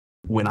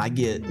when I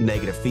get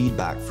negative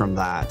feedback from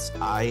that,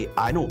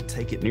 I don't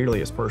take it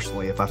nearly as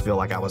personally if I feel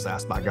like I was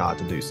asked by God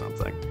to do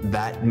something.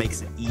 That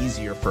makes it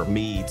easier for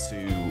me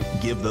to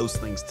give those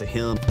things to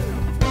Him.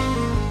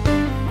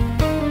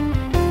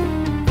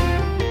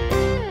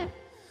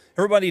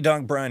 Everybody,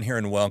 Doc Brian here,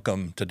 and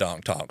welcome to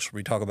Doc Talks, where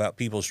we talk about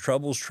people's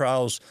troubles,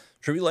 trials,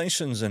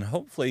 tribulations, and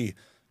hopefully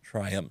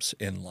triumphs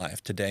in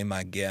life. Today,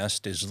 my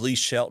guest is Lee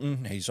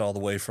Shelton. He's all the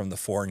way from the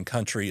foreign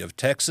country of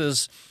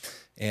Texas,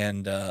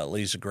 and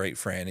Lee's a great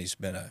friend. He's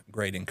been a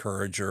great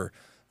encourager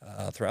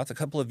throughout the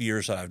couple of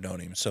years that I've known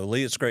him. So,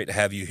 Lee, it's great to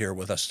have you here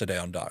with us today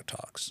on Doc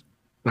Talks.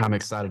 I'm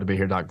excited to be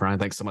here, Doc Brian.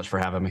 Thanks so much for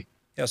having me.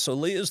 Yeah, so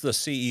Lee is the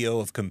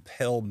CEO of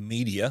Compel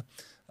Media,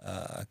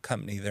 a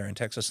company there in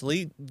Texas.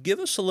 Lee, give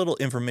us a little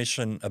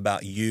information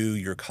about you,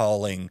 your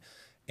calling,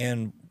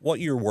 and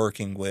what you're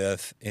working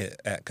with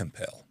at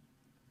Compel.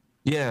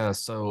 Yeah,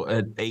 so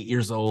at 8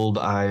 years old,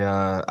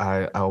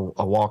 I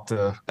walked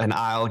an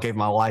aisle, gave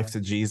my life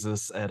to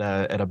Jesus at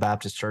a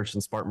Baptist church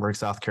in Spartanburg,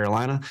 South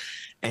Carolina,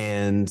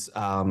 and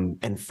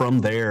from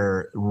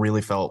there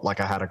really felt like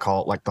I had a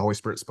call, like the Holy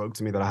Spirit spoke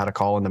to me that I had a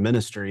call in the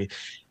ministry.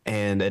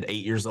 And at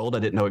 8 years old, I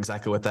didn't know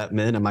exactly what that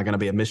meant. Am I going to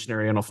be a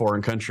missionary in a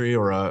foreign country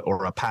or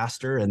a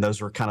pastor? And those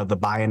were kind of the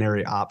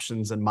binary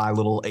options in my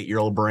little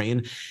 8-year-old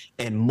brain.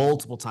 And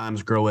multiple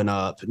times growing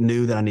up,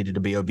 knew that I needed to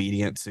be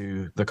obedient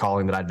to the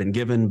calling that I'd been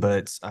given,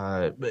 but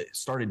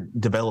started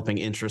developing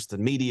interest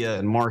in media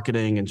and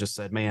marketing, and just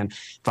said, man,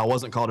 if I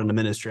wasn't called into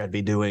ministry, I'd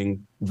be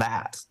doing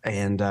that.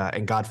 And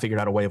God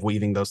figured out a way of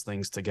weaving those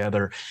things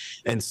together.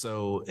 And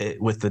so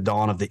with the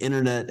dawn of the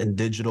internet and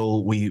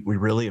digital, we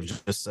really have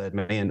just said,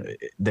 man,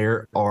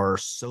 there are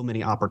so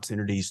many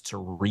opportunities to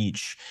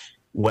reach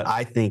what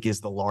I think is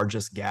the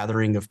largest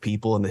gathering of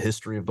people in the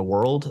history of the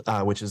world,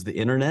 which is the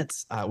internet,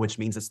 which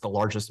means it's the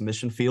largest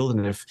mission field.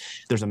 And if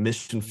there's a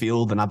mission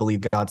field, then I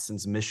believe God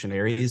sends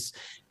missionaries.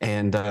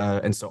 And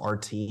so our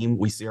team,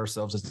 we see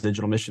ourselves as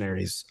digital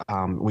missionaries.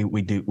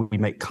 We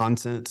make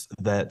content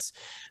that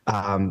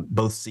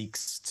both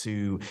seeks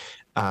to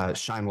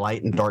shine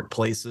light in dark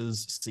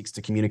places, seeks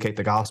to communicate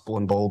the gospel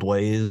in bold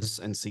ways,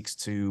 and seeks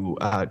to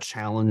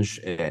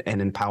challenge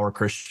and empower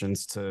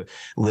Christians to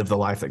live the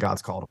life that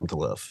God's called them to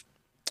live.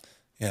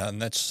 Yeah,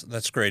 and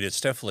that's great. It's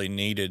definitely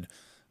needed.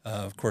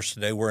 Of course,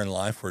 today we're in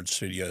LifeWord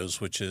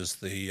Studios, which is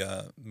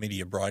the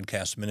media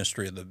broadcast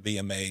ministry of the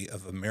BMA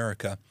of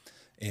America,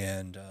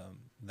 and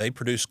they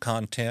produce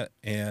content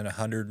in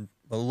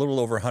a little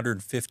over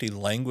 150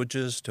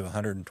 languages to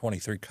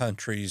 123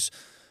 countries,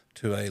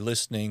 to a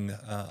listening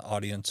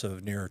audience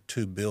of near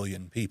 2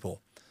 billion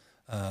people.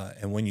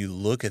 And when you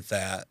look at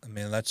that, I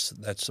mean,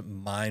 that's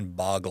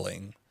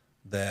mind-boggling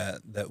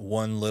that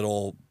one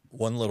little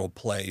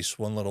place,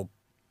 one little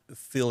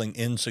feeling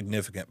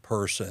insignificant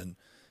person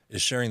is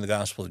sharing the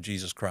gospel of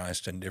Jesus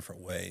Christ in different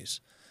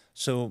ways.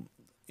 So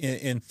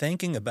in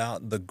thinking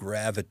about the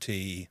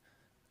gravity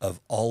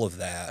of all of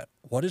that,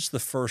 what is the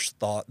first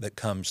thought that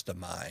comes to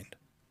mind?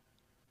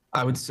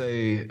 I would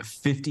say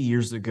 50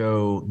 years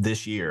ago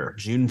this year,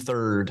 June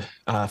 3rd,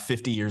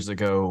 50 years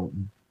ago,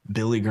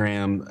 Billy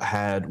Graham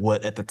had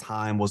what at the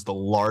time was the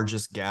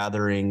largest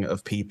gathering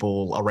of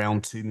people,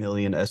 around 2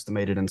 million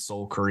estimated in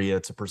Seoul,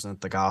 Korea, to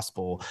present the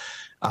gospel.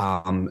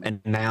 And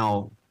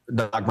now,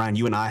 Doc Brian,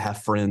 you and I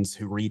have friends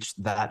who reach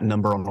that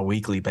number on a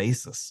weekly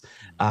basis.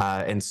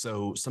 And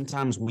so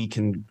sometimes we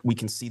can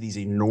see these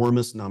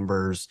enormous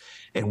numbers,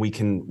 and we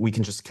can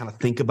just kind of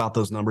think about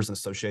those numbers in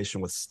association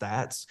with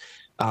stats.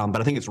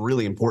 But I think it's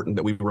really important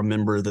that we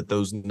remember that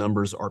those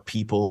numbers are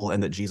people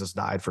and that Jesus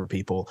died for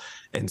people.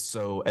 And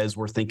so as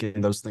we're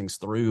thinking those things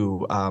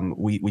through,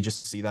 we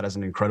just see that as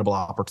an incredible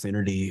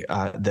opportunity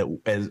that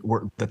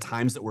the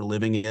times that we're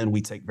living in,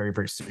 we take very,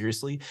 very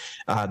seriously.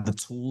 The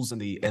tools and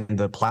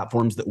the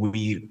platforms that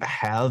we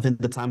have in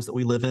the times that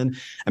we live in.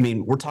 I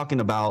mean, we're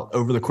talking about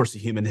over the course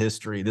of human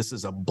history, this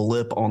is a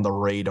blip on the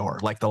radar.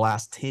 Like the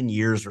last 10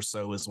 years or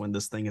so is when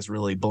this thing has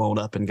really blown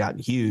up and gotten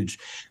huge.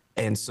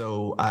 And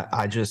so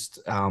I just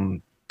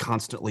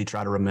constantly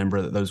try to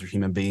remember that those are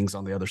human beings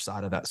on the other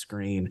side of that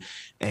screen.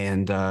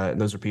 And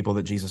those are people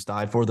that Jesus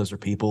died for. Those are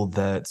people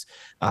that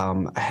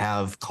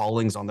have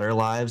callings on their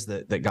lives,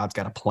 that God's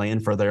got a plan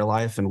for their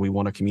life. And we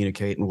want to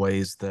communicate in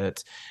ways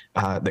that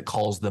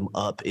calls them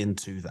up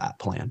into that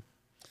plan.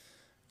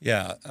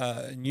 Yeah.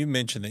 You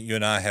mentioned that you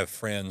and I have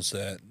friends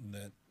that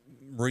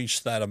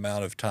reach that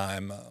amount of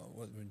time,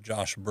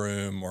 Josh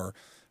Broom or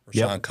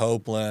Sean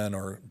Copeland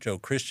or Joe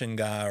Christian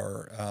Guy,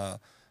 or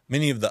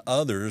many of the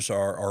others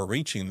are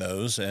reaching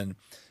those. And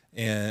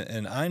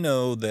I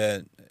know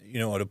that, you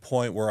know, at a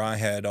point where I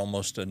had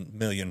almost 1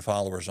 million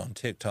followers on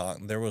TikTok,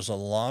 there was a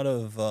lot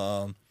of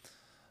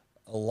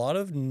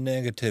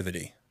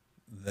negativity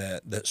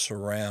that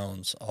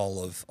surrounds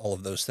all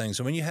of those things.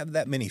 And when you have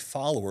that many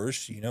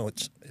followers, you know,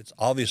 it's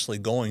obviously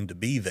going to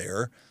be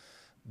there.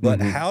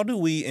 But how do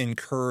we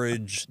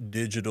encourage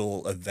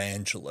digital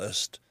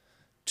evangelists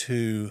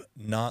to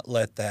not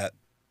let that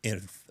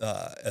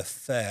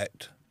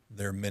affect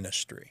their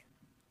ministry?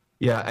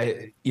 Yeah,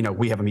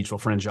 we have a mutual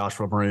friend,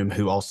 Joshua Broom,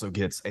 who also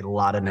gets a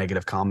lot of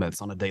negative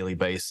comments on a daily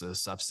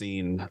basis. I've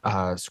seen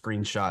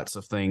screenshots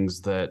of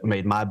things that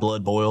made my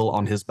blood boil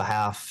on his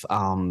behalf.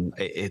 I've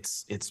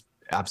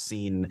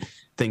seen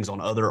things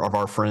on other of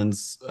our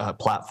friends'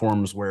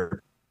 platforms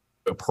where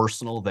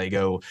personal,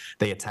 they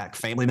attack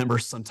family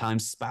members,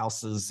 sometimes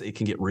spouses. It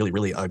can get really,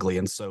 really ugly.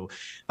 And so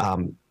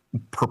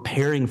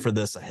preparing for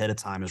this ahead of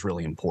time is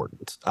really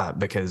important,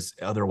 because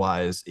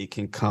otherwise it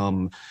can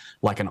come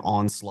like an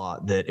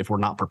onslaught that if we're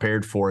not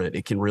prepared for it,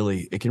 it can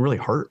really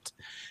hurt.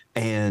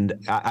 And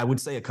I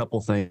would say a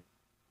couple things.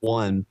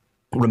 One,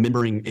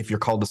 remembering if you're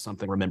called to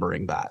something,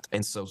 remembering that.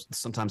 And so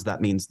sometimes that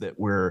means that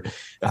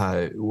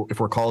if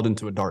we're called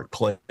into a dark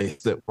place,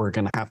 that we're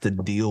going to have to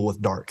deal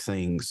with dark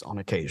things on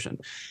occasion.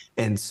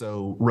 And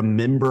so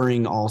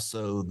remembering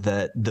also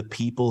that the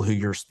people who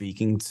you're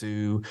speaking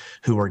to,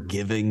 who are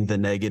giving the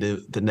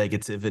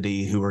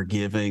negativity, who are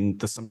giving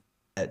the some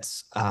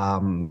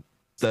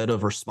instead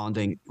of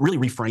responding, really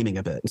reframing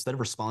a bit, instead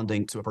of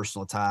responding to a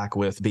personal attack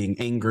with being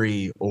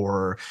angry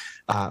or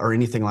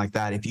anything like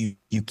that, if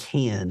you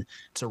can,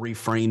 to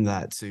reframe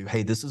that to,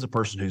 hey, this is a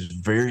person who's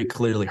very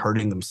clearly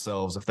hurting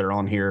themselves if they're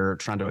on here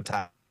trying to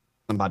attack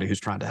somebody who's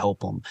trying to help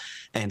them.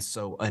 And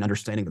so, and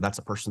understanding that that's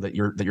a person that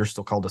you're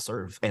still called to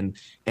serve, and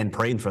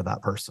praying for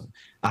that person.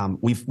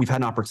 We've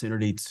had an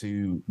opportunity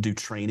to do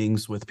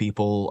trainings with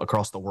people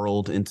across the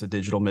world into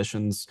digital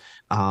missions,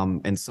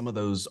 and some of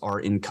those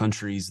are in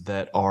countries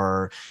that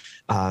are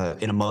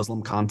in a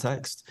Muslim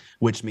context,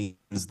 which means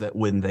that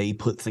when they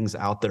put things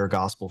out that are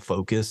gospel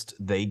focused,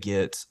 they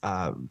get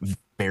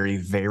very,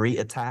 very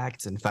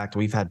attacked. In fact,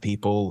 we've had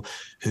people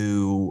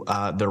who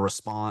their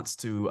response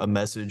to a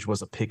message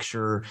was a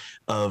picture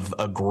of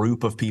a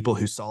group of people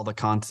who saw the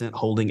content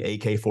holding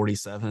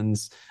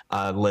AK-47s,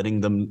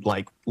 letting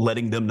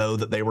them know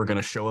that they were going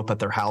to show up at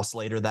their house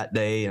later that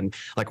day, and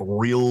like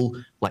real,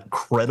 like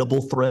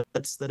credible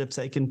threats that have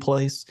taken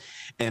place.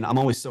 And I'm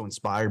always so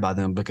inspired by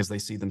them because they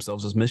see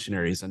themselves as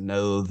missionaries and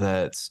know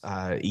that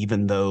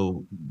even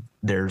though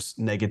there's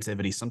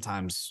negativity,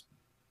 sometimes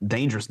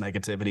dangerous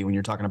negativity when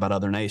you're talking about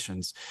other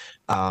nations,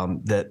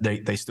 that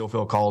they still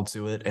feel called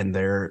to it, and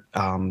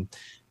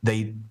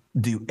they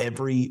do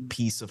every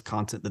piece of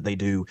content that they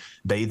do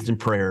bathed in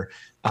prayer,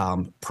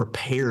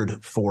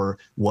 prepared for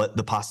what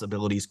the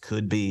possibilities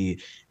could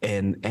be,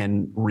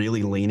 and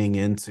really leaning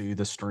into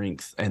the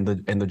strength and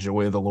the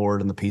joy of the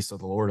Lord and the peace of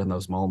the Lord in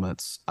those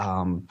moments,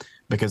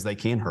 because they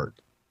can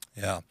hurt.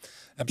 Yeah,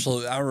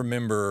 absolutely. I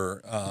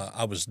remember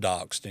I was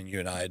doxxed, and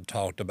you and I had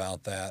talked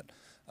about that.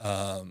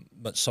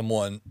 But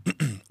someone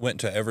went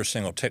to every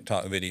single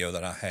TikTok video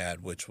that I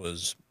had, which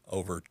was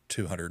over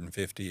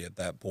 250 at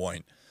that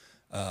point,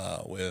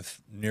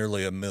 with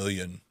nearly 1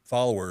 million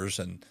followers.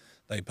 And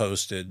they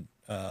posted,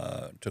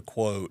 to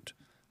quote,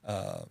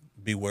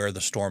 beware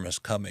the storm is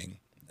coming,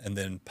 and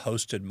then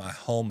posted my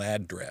home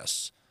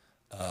address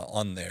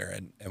on there.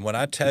 And when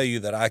I tell you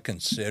that I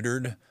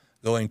considered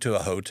going to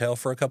a hotel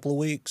for a couple of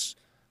weeks,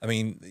 I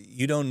mean,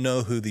 you don't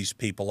know who these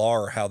people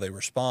are or how they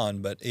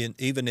respond, but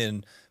even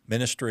in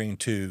ministering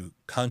to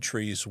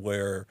countries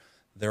where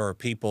there are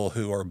people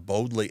who are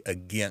boldly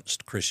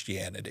against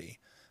Christianity,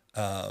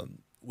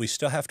 we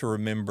still have to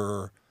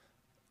remember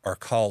our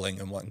calling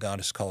and what God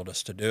has called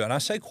us to do. And I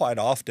say quite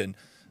often,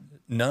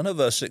 none of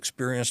us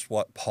experienced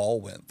what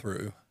Paul went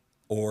through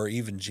or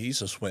even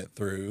Jesus went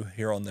through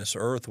here on this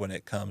earth when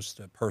it comes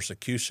to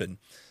persecution.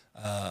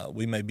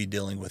 We may be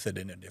dealing with it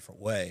in a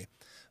different way.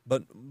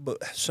 But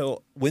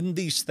so when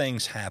these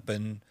things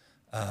happen,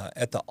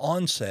 at the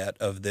onset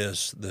of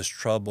this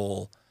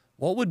trouble,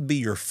 what would be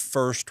your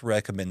first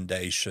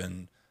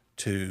recommendation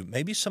to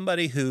maybe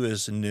somebody who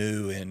is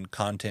new in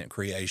content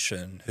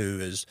creation, who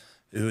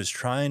is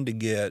trying to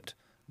get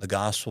the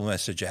gospel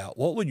message out?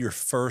 What would your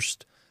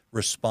first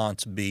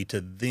response be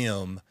to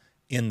them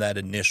in that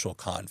initial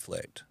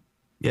conflict?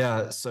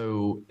 Yeah,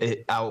 so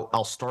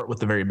I'll start with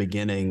the very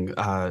beginning.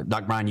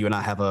 Doc Brian, you and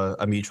I have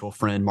a mutual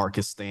friend,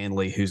 Marcus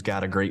Stanley, who's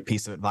got a great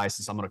piece of advice,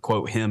 and so I'm going to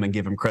quote him and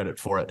give him credit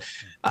for it.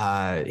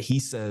 He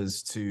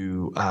says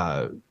to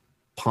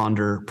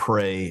ponder,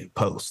 pray,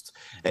 post.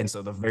 And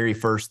so the very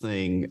first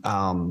thing,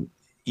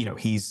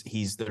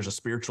 there's a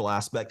spiritual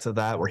aspect to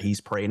that where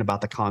he's praying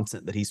about the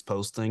content that he's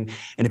posting.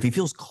 And if he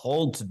feels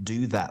called to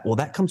do that, well,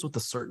 that comes with a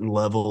certain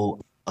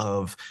level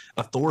of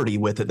authority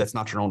with it that's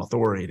not your own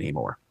authority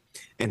anymore.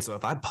 And so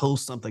if I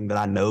post something that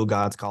I know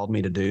God's called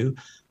me to do,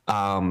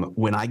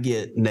 when I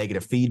get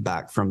negative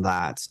feedback from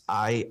that,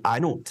 I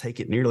don't take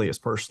it nearly as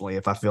personally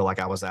if I feel like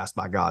I was asked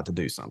by God to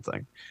do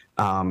something.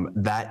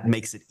 That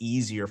makes it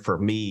easier for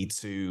me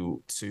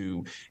to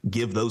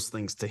give those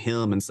things to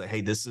him and say,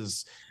 hey, this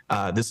is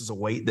a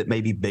weight that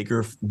may be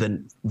bigger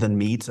than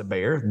me to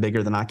bear,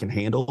 bigger than I can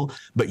handle.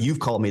 But you've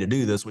called me to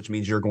do this, which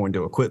means you're going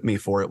to equip me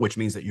for it, which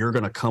means that you're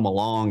going to come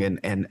along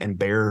and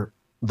bear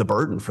the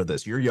burden for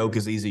this. Your yoke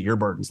is easy, your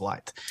burden's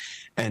light.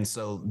 And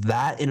so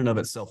that in and of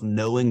itself,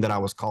 knowing that I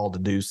was called to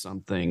do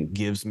something,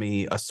 gives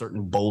me a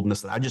certain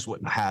boldness that I just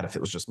wouldn't have had if it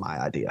was just my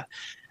idea.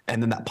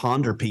 And then that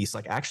ponder piece,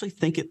 like actually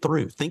think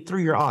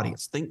through your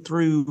audience, think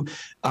through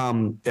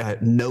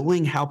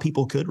knowing how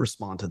people could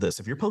respond to this.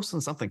 If you're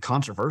posting something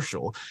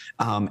controversial,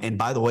 and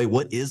by the way,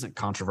 what isn't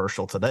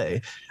controversial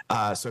today?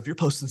 So if you're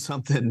posting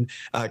something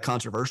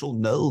controversial,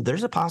 no,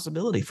 there's a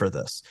possibility for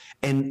this,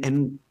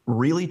 and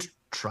really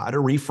try to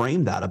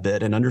reframe that a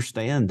bit and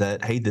understand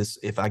that, hey, this,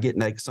 if I get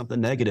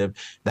something negative,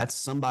 that's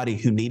somebody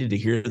who needed to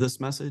hear this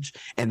message.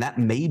 And that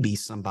may be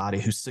somebody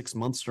who 6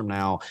 months from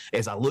now,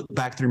 as I look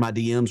back through my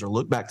DMs or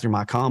look back through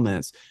my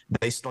comments,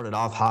 they started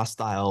off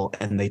hostile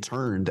and they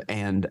turned,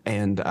 and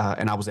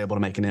I was able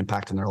to make an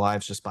impact in their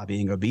lives just by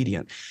being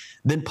obedient.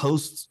 Then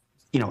posts,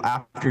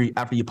 after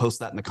you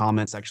post that in the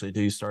comments actually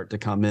do start to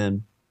come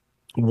in.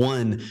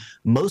 One,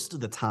 most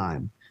of the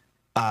time,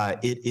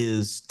 it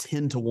is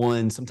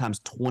 10-1, sometimes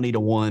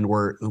 20-1,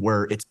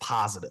 where it's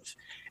positive.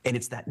 And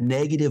it's that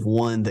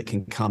 -1 that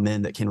can come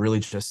in that can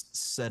really just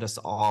set us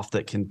off,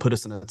 that can put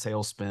us in a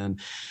tailspin.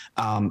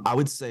 I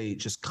would say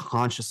just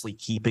consciously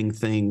keeping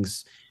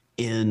things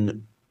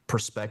in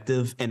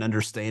perspective and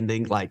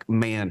understanding, like,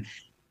 man,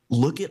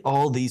 look at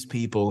all these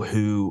people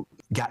who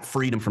got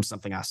freedom from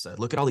something I said.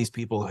 Look at all these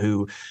people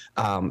who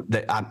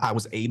that I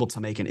was able to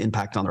make an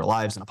impact on their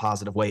lives in a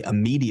positive way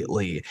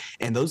immediately.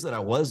 And those that I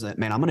wasn't,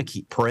 man, I'm going to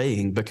keep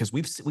praying, because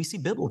we see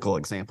biblical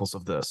examples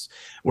of this,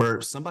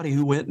 where somebody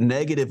who went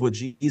negative with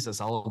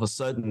Jesus, all of a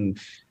sudden,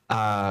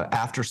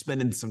 after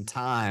spending some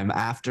time,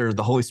 after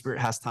the Holy Spirit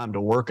has time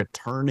to work, a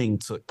turning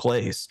took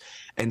place.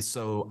 And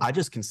so I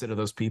just consider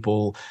those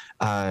people,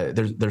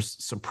 there's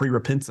some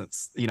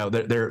pre-repentance,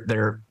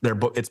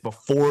 it's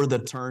before the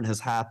turn has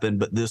happened,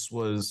 but this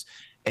was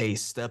a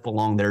step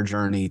along their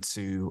journey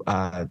to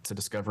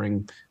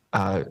discovering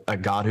a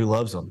God who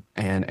loves them,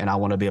 and I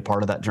want to be a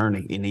part of that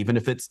journey. And even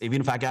if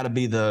I got to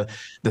be the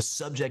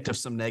subject of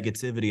some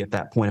negativity at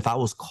that point, if I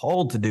was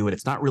called to do it,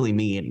 it's not really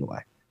me anyway.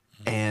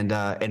 And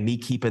me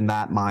keeping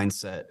that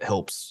mindset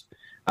helps.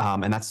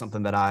 And that's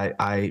something that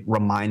I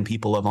remind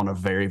people of on a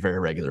very, very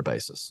regular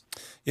basis.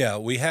 Yeah,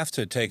 we have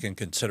to take in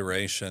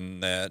consideration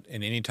that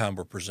in any time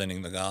we're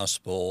presenting the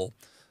gospel,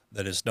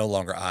 that it's no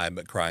longer I,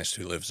 but Christ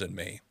who lives in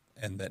me,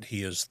 and that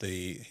he's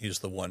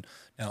the one.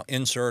 Now,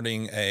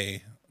 inserting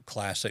a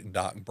classic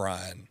Doc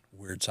Bryan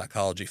weird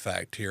psychology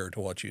fact here to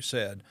what you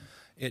said,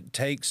 it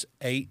takes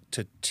 8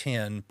 to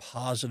 10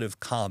 positive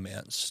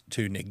comments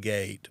to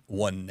negate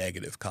one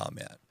negative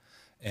comment.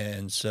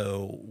 And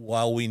so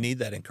while we need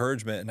that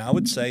encouragement, and I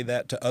would say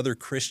that to other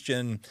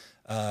Christian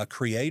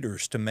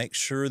creators, to make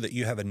sure that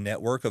you have a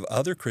network of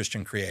other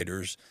Christian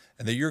creators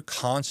and that you're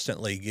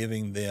constantly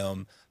giving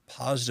them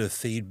positive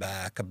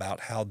feedback about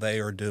how they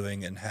are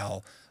doing and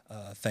how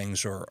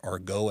things are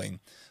going.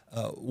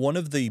 One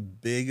of the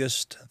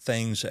biggest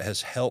things that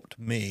has helped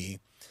me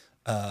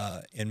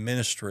in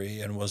ministry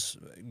and was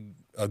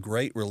a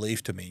great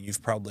relief to me,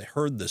 you've probably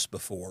heard this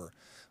before,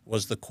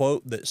 was the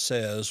quote that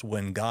says,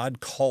 when God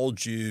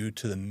called you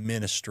to the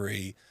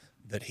ministry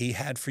that he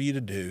had for you to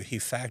do, he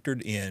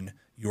factored in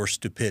your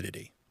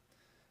stupidity.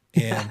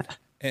 And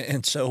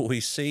and so we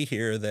see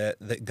here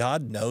that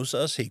God knows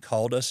us, he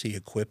called us, he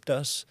equipped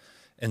us.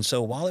 And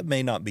so while it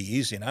may not be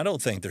easy, and I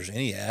don't think there's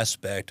any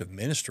aspect of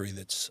ministry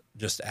that's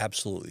just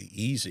absolutely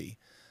easy,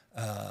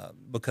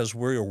 because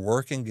we're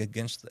working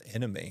against the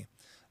enemy.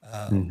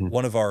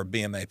 One of our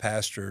BMA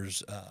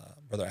pastors,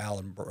 Brother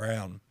Alan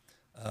Brown,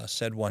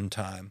 said one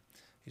time,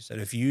 he said,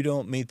 if you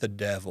don't meet the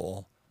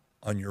devil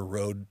on your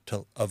road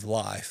of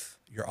life,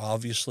 you're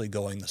obviously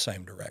going the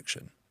same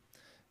direction.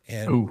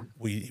 And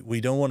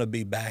we don't want to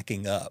be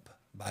backing up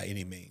by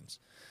any means.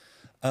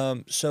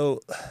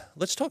 So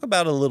let's talk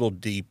about it a little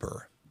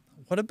deeper.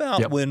 What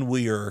about when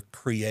we are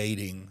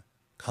creating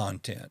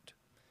content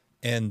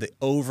and the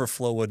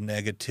overflow of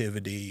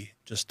negativity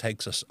just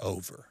takes us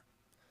over?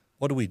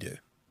 What do we do?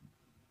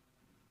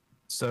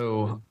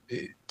 So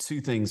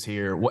two things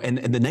here. And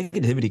the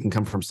negativity can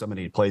come from so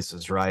many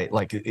places, right?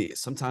 Like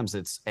sometimes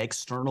it's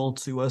external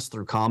to us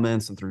through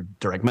comments and through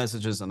direct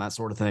messages and that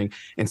sort of thing.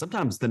 And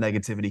sometimes the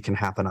negativity can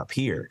happen up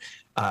here.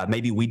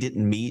 Maybe we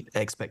didn't meet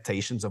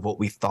expectations of what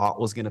we thought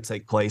was going to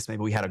take place.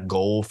 Maybe we had a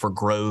goal for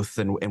growth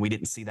and we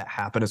didn't see that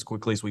happen as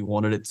quickly as we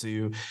wanted it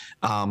to.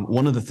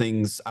 One of the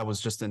things, I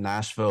was just in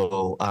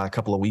Nashville a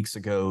couple of weeks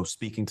ago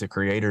speaking to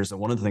creators,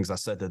 and one of the things I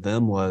said to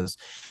them was,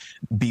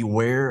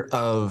 beware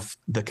of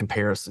the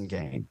comparison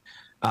game.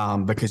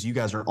 Because you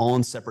guys are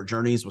on separate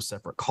journeys with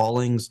separate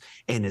callings.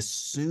 And as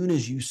soon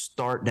as you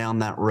start down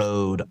that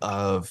road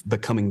of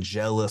becoming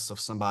jealous of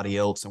somebody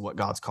else and what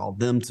God's called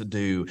them to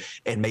do,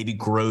 and maybe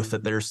growth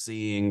that they're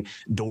seeing,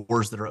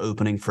 doors that are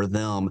opening for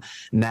them,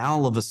 now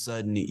all of a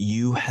sudden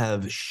you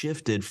have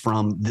shifted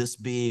from this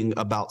being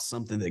about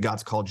something that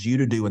God's called you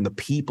to do and the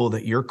people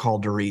that you're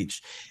called to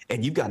reach.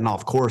 And you've gotten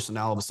off course, and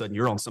now all of a sudden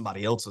you're on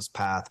somebody else's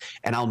path.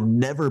 And I'll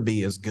never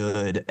be as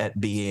good at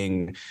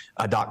being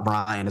a Doc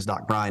Bryan as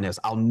Doc Bryan is.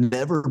 I'll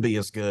never be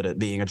as good at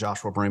being a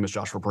Joshua Broom as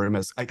Joshua Broom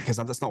is, because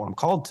that's not what I'm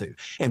called to.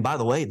 And by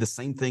the way, the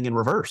same thing in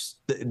reverse.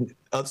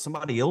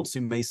 Somebody else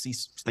who may see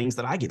things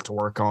that I get to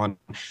work on,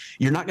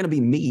 you're not going to be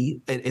me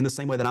in the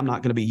same way that I'm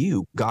not going to be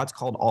you. God's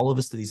called all of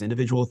us to these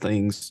individual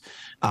things.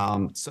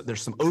 So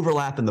there's some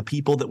overlap in the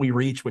people that we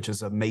reach, which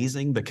is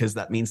amazing because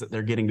that means that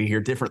they're getting to hear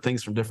different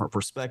things from different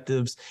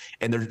perspectives.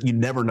 And you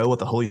never know what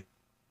the Holy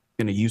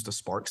going to use to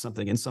spark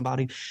something in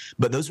somebody.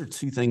 But those are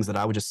two things that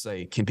I would just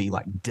say can be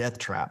like death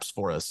traps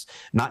for us,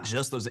 not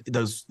just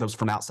those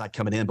from outside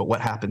coming in, but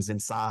what happens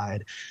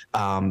inside.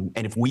 And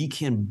if we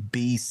can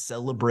be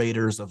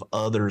celebrators of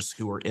others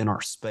who are in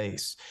our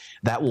space,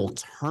 that will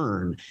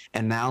turn.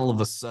 And now all of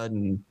a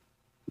sudden,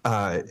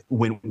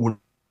 when we're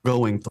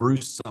going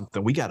through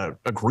something, we got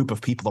a group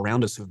of people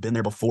around us who've been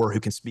there before who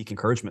can speak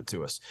encouragement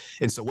to us.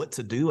 And so what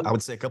to do, I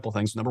would say a couple of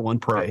things. Number one,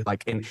 pray.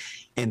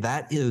 And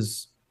that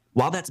is,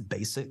 while that's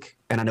basic,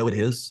 and I know it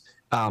is,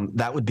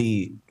 that would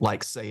be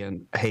like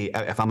saying, hey,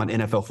 if I'm an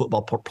NFL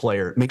football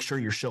player, make sure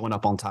you're showing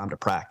up on time to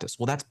practice.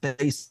 Well,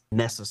 that's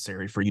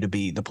necessary for you to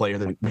be the player,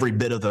 that every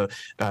bit of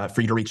for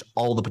you to reach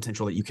all the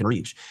potential that you can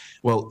reach.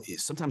 Well,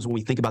 sometimes when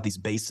we think about these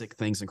basic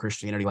things in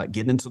Christianity, like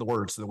getting into the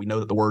word so that we know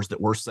that the words that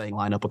we're saying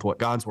line up with what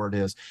God's word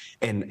is,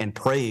 and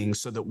praying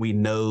so that we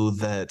know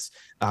that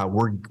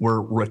we're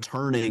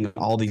returning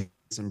all these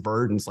and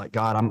burdens, like,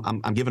 God,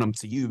 I'm giving them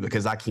to you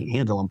because I can't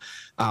handle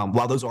them.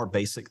 While those are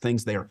basic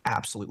things, they are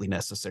absolutely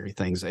necessary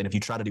things. And if you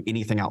try to do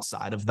anything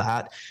outside of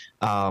that,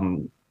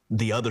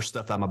 the other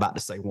stuff I'm about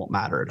to say won't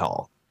matter at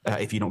all.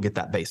 If you don't get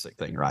that basic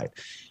thing right.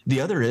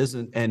 The other is,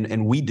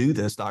 and we do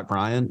this, Doc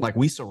Brian, like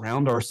we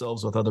surround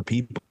ourselves with other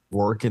people who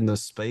work in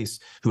this space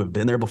who have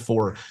been there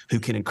before, who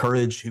can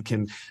encourage, who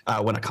can,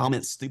 when a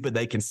comment's stupid,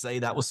 they can say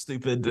that was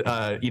stupid.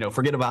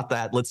 Forget about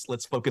that.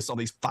 Let's focus on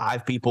these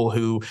 5 people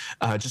who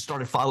just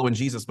started following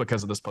Jesus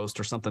because of this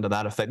post or something to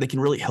that effect. They can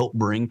really help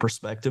bring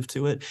perspective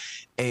to it.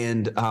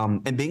 And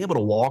being able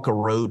to walk a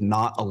road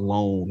not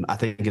alone, I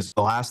think is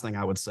the last thing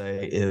I would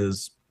say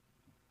is,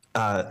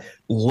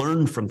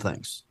 learn from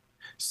things.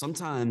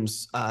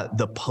 Sometimes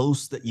the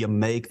post that you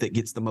make that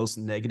gets the most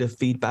negative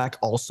feedback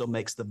also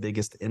makes the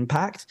biggest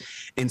impact.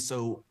 And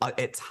so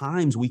at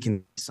times we can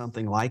do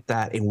something like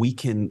that and we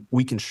can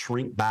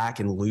shrink back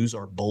and lose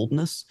our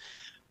boldness.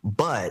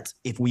 But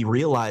if we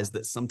realize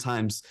that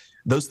sometimes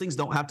those things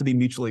don't have to be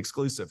mutually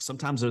exclusive.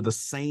 Sometimes they're the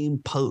same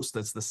post,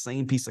 that's the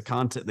same piece of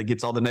content that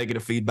gets all the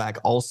negative feedback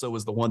also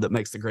is the one that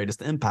makes the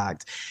greatest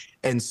impact.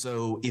 And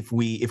so if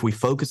we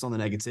focus on the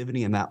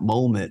negativity in that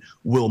moment,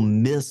 we'll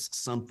miss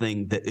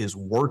something that is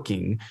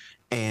working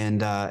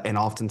and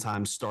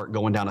oftentimes start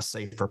going down a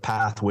safer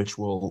path, which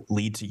will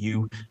lead to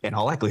you, in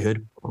all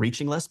likelihood,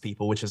 reaching less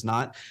people, which is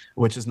not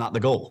the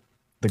goal.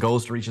 The goal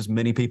is to reach as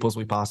many people as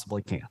we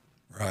possibly can.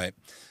 Right.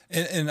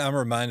 And I'm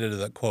reminded of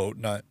that quote,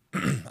 not,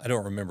 I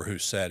don't remember who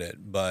said it,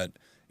 but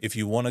if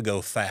you want to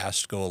go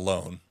fast, go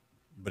alone.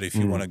 But if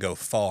you want to go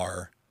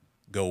far,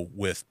 go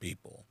with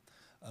people.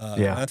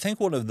 Yeah. I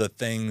think one of the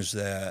things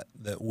that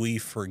we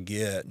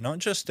forget, not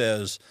just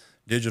as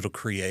digital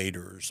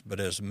creators, but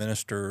as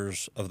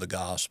ministers of the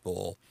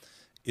gospel,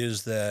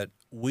 is that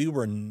we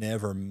were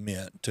never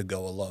meant to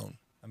go alone.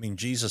 I mean,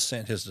 Jesus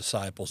sent his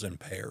disciples in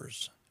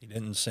pairs. He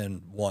didn't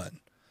send one.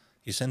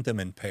 He sent them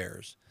in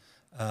pairs.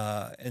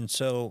 And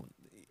so,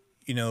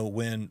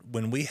 when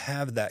we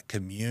have that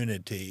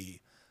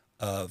community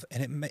of,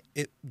 and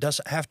it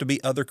doesn't have to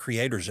be other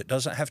creators. It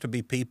doesn't have to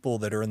be people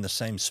that are in the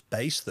same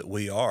space that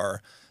we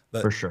are,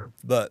 but For sure.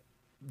 but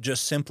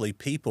just simply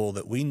people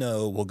that we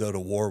know will go to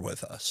war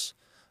with us,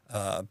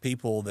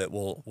 people that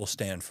will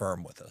stand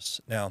firm with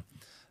us. Now,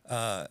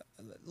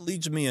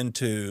 leads me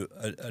into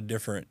a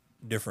different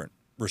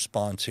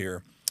response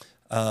here.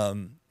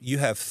 You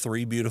have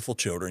 3 beautiful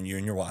children, you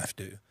and your wife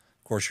do.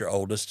 Of course, your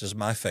oldest is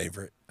my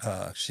favorite.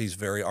 She's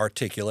very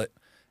articulate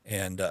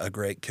and a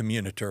great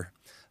communicator.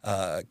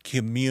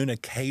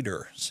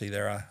 See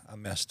there, I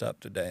messed up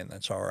today, and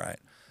that's all right.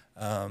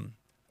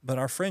 But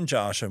our friend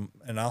Josh,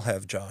 and I'll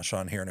have Josh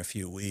on here in a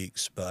few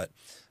weeks, but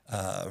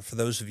for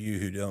those of you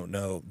who don't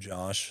know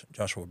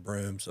Joshua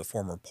Broom's a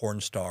former porn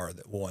star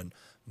that won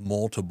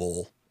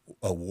multiple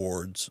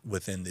awards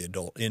within the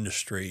adult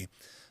industry,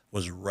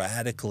 was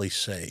radically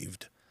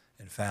saved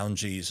and found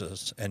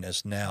Jesus and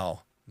is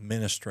now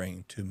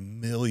ministering to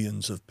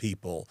millions of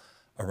people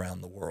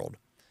around the world.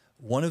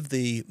 One of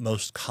the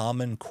most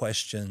common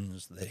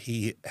questions that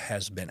he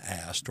has been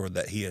asked, or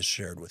that he has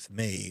shared with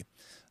me,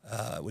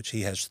 which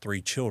he has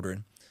 3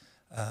 children,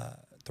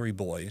 3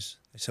 boys.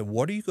 They said,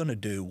 what are you going to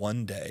do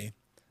one day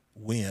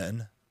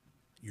when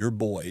your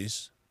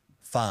boys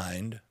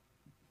find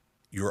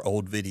your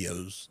old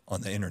videos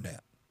on the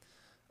internet?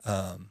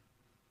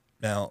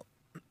 Now,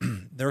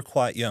 they're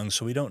quite young,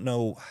 so we don't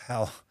know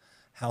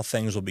how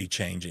things will be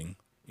changing,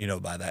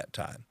 by that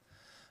time.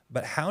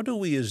 But how do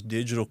we as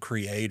digital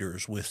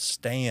creators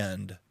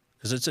withstand,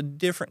 because it's a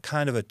different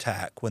kind of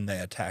attack when they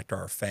attacked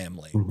our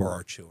family or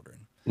our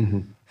children.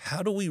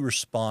 How do we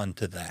respond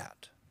to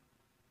that?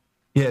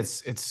 Yeah,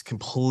 it's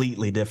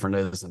completely different,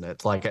 isn't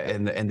it? Like,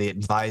 and the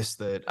advice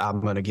that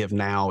I'm going to give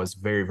now is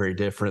very, very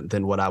different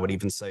than what I would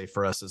even say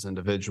for us as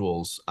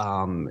individuals.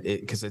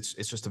 Because it's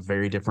just a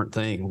very different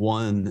thing.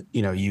 One,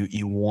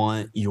 you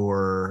want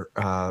your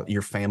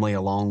family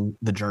along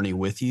the journey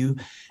with you,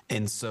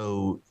 and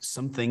so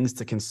some things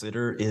to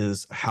consider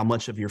is how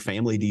much of your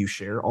family do you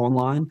share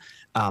online.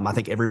 I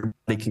think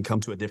everybody can come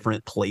to a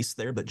different place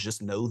there, but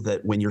just know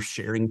that when you're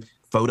sharing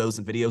photos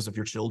and videos of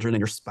your children and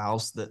your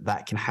spouse,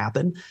 that can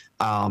happen,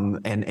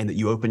 and that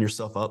you open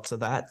yourself up to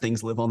that.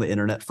 Things live on the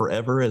internet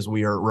forever, as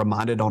we are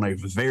reminded on a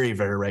very,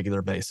 very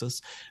regular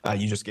basis.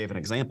 You just gave an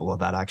example of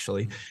that,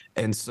 actually,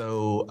 and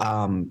so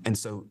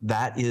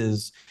that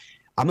is.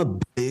 I'm a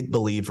big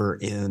believer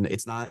in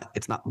it's not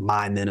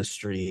my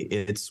ministry.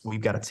 It's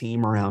we've got a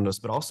team around us,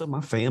 but also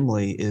my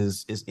family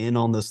is in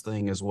on this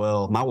thing as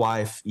well. My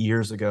wife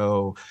years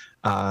ago,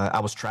 I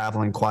was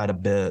traveling quite a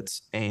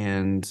bit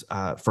and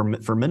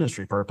for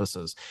ministry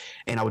purposes,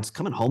 and I was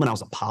coming home and I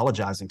was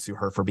apologizing to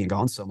her for being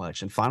gone so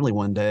much. And finally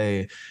one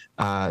day,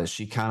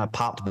 she kind of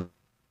popped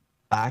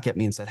back at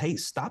me and said, "Hey,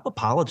 stop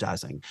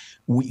apologizing.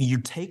 You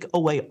take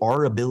away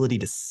our ability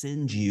to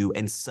send you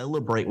and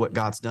celebrate what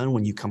God's done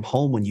when you come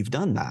home when you've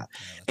done that. Yeah,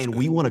 that's And good.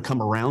 we want to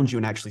come around you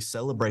and actually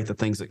celebrate the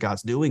things that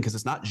God's doing because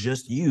it's not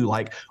just you.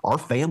 Like our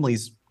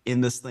families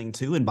in this thing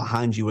too and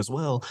behind you as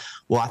well."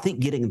 Well, I think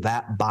getting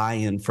that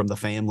buy-in from the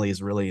family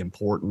is really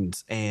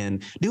important,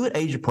 and do it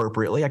age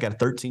appropriately. I got a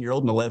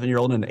 13-year-old, an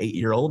 11-year-old, and an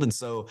 8-year-old, and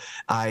so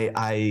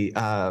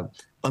I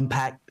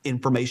unpack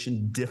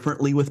information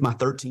differently with my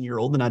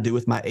 13-year-old than I do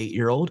with my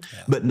 8-year-old.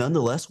 Yeah. But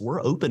nonetheless,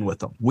 we're open with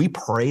them. We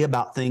pray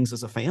about things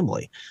as a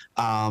family.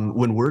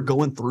 When we're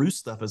going through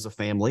stuff as a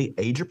family,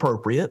 age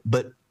appropriate,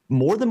 but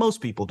more than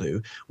most people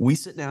do, we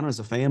sit down as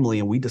a family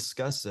and we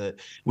discuss it.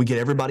 We get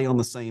everybody on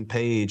the same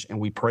page and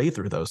we pray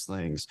through those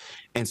things.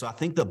 And so I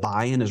think the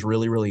buy-in is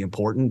really, really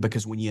important,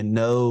 because when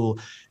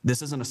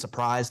this isn't a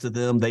surprise to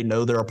them, they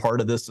know they're a part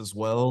of this as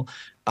well.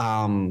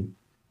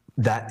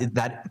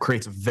 That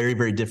creates a very,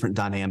 very different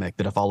dynamic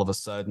that if all of a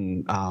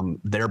sudden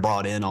they're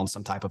brought in on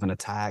some type of an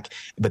attack,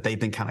 but they've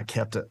been kind of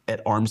kept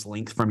at arm's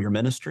length from your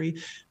ministry,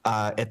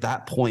 at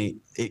that point,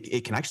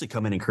 it can actually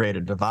come in and create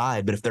a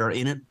divide. But if they're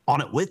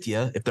on it with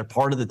you, if they're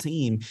part of the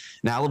team,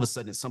 now all of a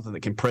sudden it's something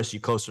that can press you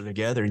closer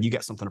together and you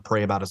got something to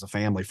pray about as a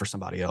family for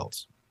somebody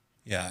else.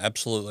 Yeah,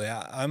 absolutely.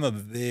 I'm a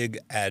big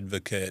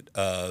advocate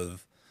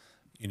of,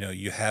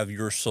 you have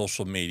your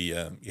social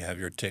media, you have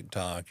your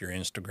TikTok, your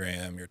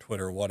Instagram, your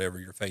Twitter, whatever,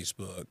 your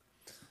Facebook,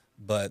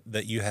 but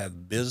that you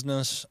have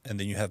business and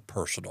then you have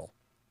personal,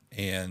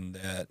 and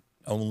that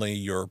only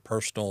your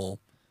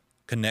personal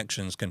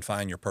connections can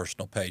find your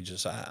personal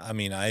pages. I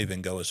mean, I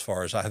even go as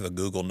far as I have a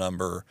Google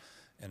number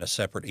and a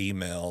separate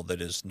email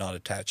that is not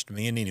attached to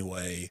me in any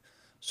way,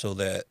 so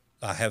that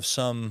I have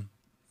some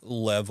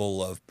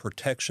level of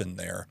protection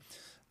there.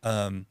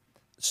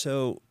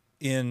 So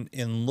in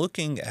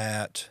looking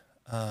at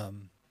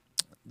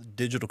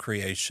digital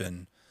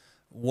creation,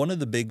 one of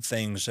the big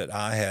things that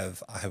I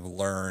have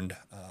learned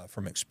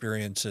from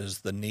experience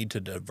is the need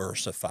to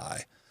diversify,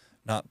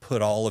 not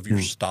put all of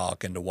your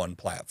stock into one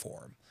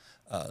platform,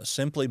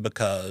 simply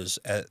because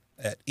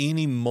at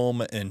any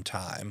moment in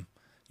time,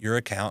 your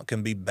account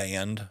can be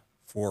banned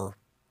for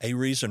a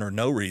reason or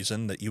no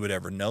reason that you would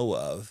ever know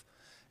of.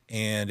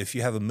 And if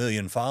you have 1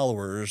 million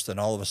followers, then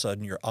all of a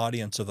sudden your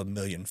audience of 1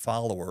 million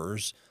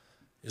followers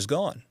is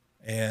gone.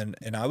 And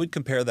I would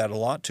compare that a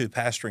lot to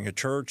pastoring a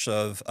church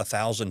of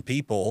 1,000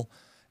 people,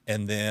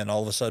 and then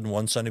all of a sudden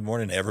one Sunday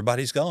morning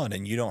everybody's gone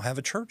and you don't have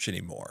a church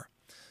anymore.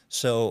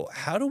 So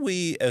how do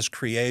we as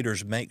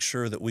creators make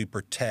sure that we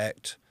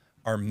protect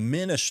our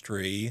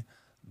ministry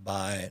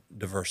by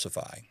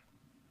diversifying?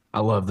 I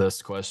love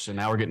this question.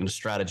 Now we're getting to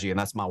strategy, and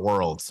that's my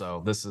world.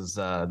 So this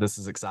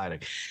is exciting.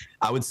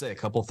 I would say a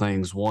couple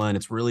things. One,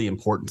 it's really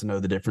important to know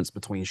the difference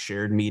between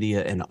shared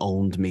media and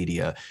owned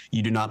media.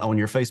 You do not own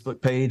your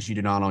Facebook page. You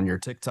do not own your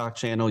TikTok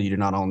channel. You do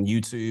not own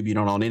YouTube. You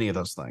don't own any of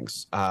those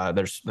things.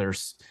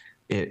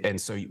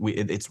 And so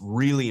it's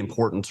really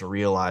important to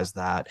realize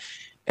that.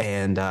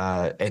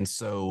 And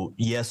so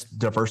yes,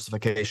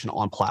 diversification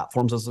on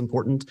platforms is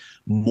important.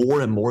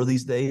 More and more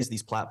these days,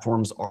 these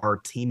platforms are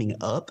teaming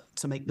up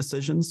to make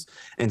decisions,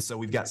 and so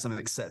we've got some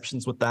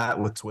exceptions with that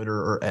with Twitter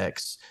or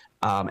X,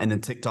 and then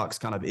TikTok's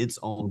kind of its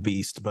own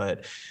beast.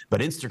 But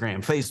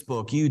Instagram,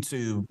 Facebook,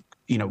 YouTube,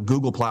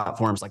 Google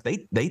platforms, like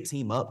they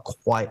team up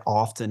quite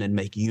often and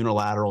make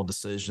unilateral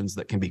decisions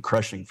that can be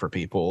crushing for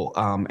people.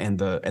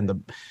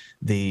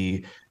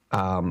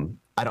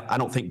 I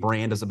don't think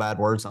brand is a bad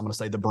word, so I'm going to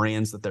say the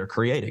brands that they're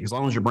creating. As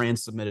long as your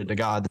brand's submitted to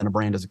God, then a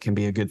brand can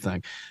be a good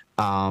thing.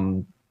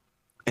 And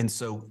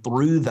so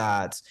through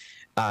that,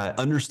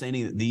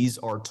 understanding that these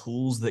are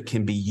tools that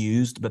can be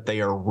used, but they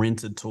are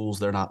rented tools.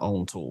 They're not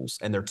owned tools,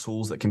 and they're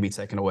tools that can be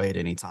taken away at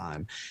any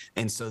time.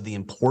 And so the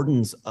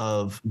importance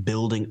of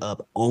building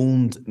up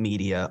owned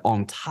media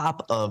on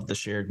top of the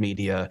shared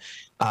media,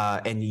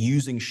 and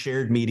using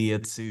shared media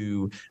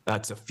to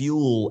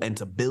fuel and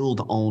to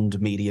build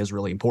owned media is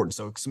really important.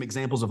 So some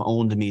examples of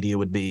owned media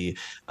would be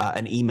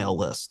an email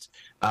list.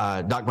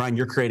 Doc Brian,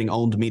 you're creating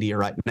owned media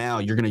right now.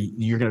 You're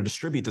gonna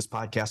distribute this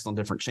podcast on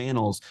different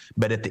channels,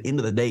 but at the end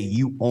of the day,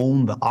 you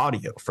own the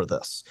audio for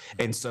this.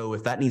 And so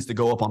if that needs to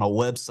go up on a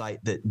website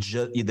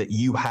that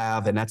you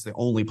have, and that's the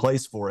only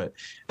place for it,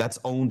 that's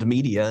owned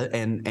media,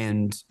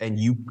 and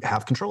you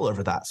have control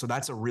over that. So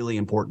that's a really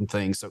important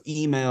thing. So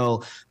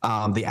email,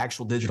 the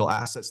actual digital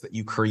assets that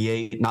you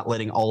create, not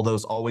letting all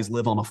those always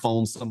live on a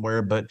phone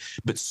somewhere, but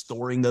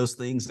storing those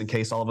things in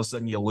case all of a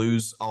sudden you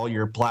lose all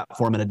your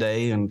platform in a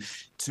day and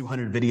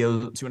 250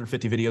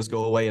 videos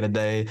go away in a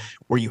day,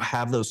 where you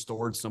have those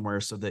stored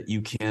somewhere so that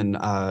you can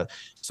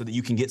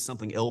get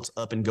something else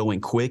up and going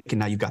quick. And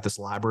now you've got this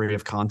library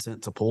of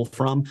content to pull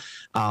from.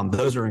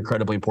 Those are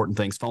incredibly important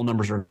things. Phone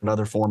numbers are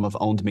another form of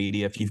owned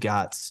media. If you've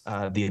got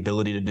the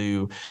ability to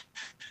do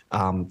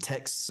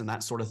texts and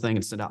that sort of thing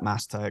and send out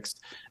mass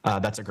text,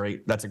 that's a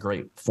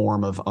great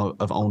form of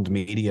owned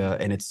media.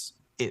 And it's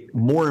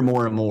more and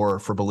more and more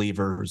for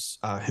believers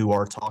who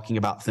are talking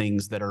about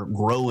things that are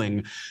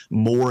growing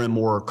more and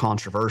more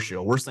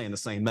controversial. We're saying the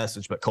same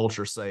message, but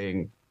culture's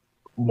saying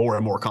more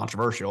and more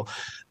controversial.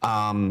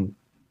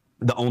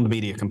 The owned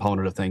media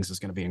component of things is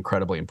going to be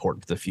incredibly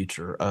important to the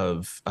future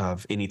of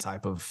any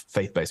type of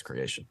faith-based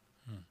creation.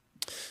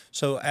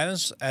 So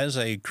as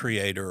a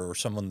creator or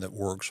someone that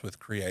works with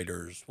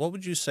creators, what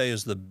would you say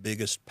is the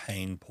biggest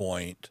pain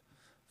point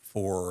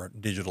for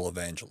digital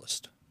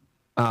evangelists?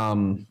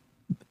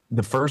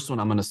 The first one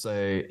I'm going to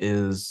say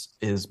is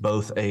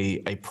both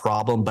a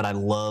problem, but I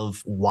love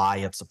why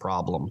it's a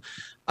problem.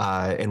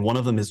 And one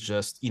of them is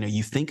just,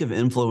 you think of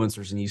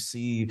influencers and you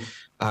see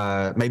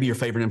maybe your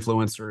favorite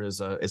influencer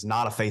is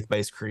not a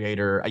faith-based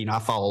creator. I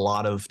follow a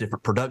lot of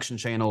different production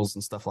channels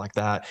and stuff like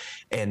that.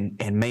 And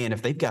man,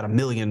 if they've got 1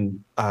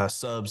 million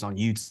subs on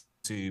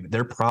YouTube,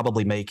 they're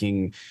probably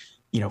making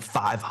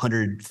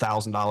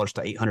 $500,000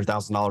 to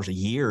 $800,000 a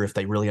year if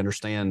they really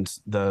understand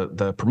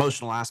the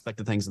promotional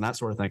aspect of things and that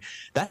sort of thing.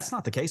 That's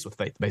not the case with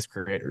faith-based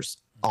creators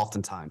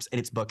oftentimes. And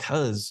it's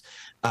because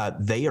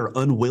they are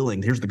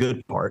unwilling. Here's the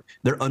good part.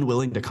 They're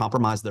unwilling to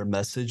compromise their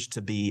message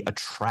to be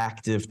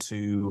attractive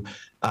to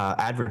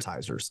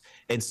advertisers.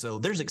 And so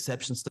there's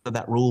exceptions to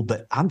that rule,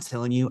 but I'm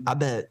telling you, I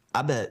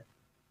bet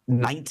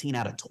 19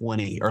 out of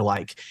 20 are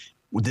like,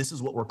 this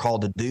is what we're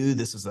called to do.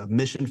 This is a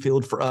mission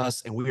field for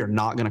us, and we are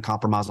not going to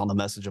compromise on the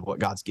message of what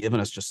God's given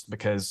us just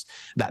because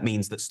that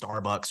means that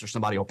Starbucks or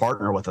somebody will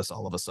partner with us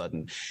all of a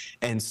sudden.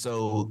 And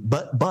so,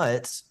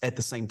 but at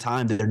the same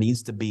time, there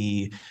needs to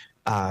be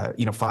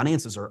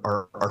finances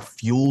are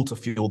fuel to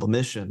fuel the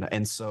mission.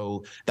 And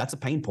so that's a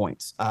pain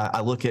point.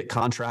 I look at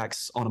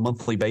contracts on a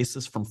monthly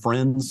basis from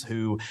friends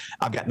who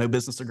I've got no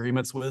business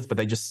agreements with, but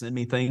they just send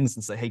me things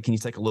and say, hey, can you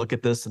take a look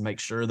at this and make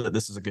sure that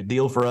this is a good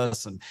deal for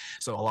us? And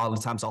so a lot of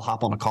the times I'll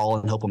hop on a call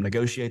and help them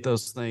negotiate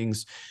those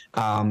things.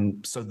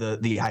 So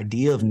the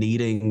idea of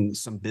needing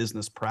some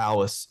business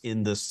prowess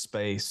in this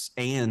space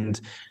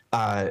and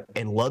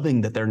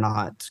loving that they're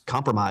not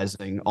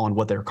compromising on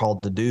what they're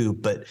called to do,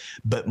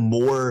 but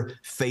more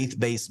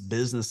faith-based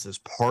businesses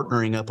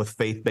partnering up with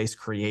faith-based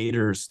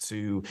creators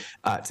to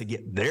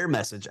get their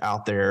message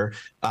out there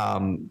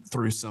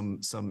through some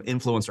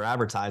influencer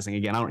advertising.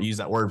 Again, I don't use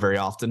that word very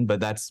often,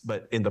 but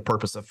in the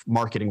purpose of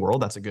marketing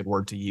world, that's a good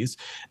word to use.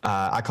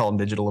 I call them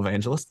digital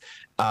evangelists.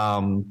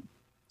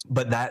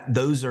 But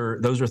those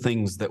are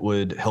things that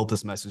would help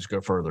this message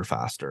go further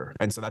faster.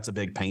 And so that's a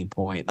big pain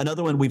point.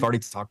 Another one we've already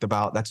talked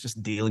about, that's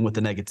just dealing with the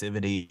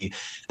negativity.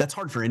 That's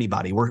hard for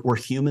anybody. We're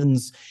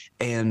humans.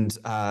 And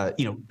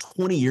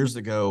 20 years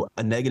ago,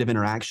 a negative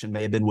interaction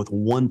may have been with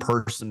one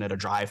person at a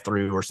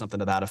drive-through or something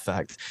to that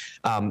effect.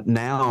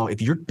 Now,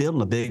 if you're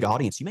building a big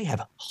audience, you may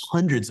have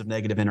hundreds of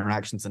negative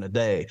interactions in a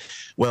day.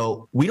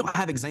 Well, we don't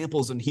have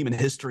examples in human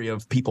history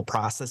of people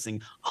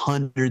processing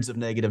hundreds of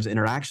negative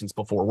interactions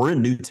before. We're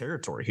in new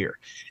territory here.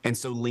 And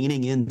so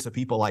leaning into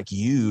people like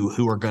you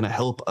who are going to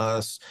help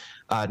us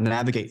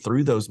navigate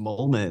through those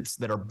moments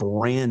that are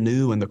brand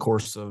new in the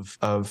course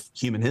of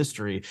human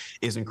history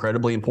is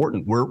incredibly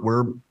important.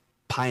 We're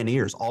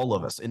pioneers, all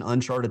of us, in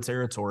uncharted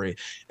territory.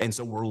 And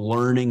so we're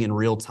learning in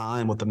real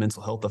time what the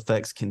mental health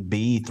effects can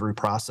be through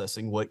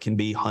processing what can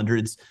be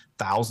hundreds,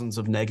 thousands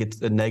of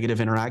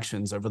negative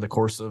interactions over the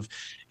course of,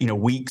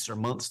 weeks or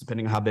months,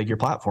 depending on how big your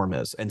platform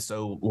is. And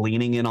so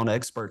leaning in on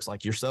experts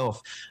like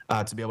yourself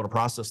to be able to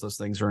process those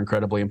things are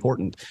incredibly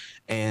important.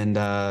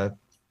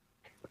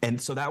 And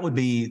so that would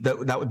be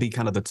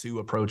kind of the two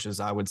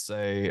approaches I would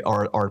say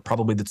are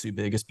probably the two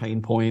biggest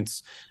pain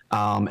points.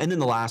 And then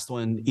the last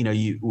one,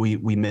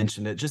 we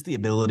mentioned it, just the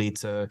ability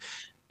to.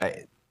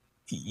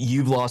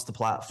 You've lost the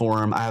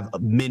platform. I have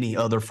many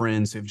other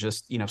friends who've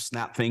just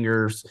snapped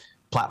fingers.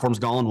 Platform's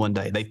gone one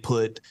day. They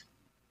put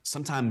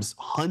sometimes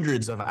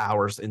hundreds of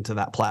hours into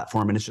that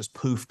platform, and it's just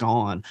poof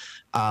gone.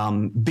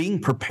 Being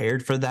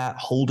prepared for that,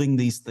 holding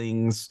these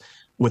things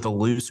with a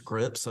loose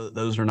grip so that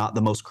those are not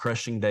the most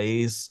crushing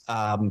days.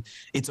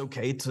 It's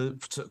okay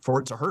for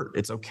it to hurt.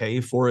 It's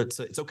okay for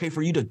it's okay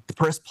for you to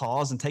press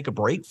pause and take a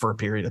break for a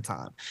period of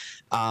time.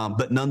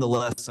 But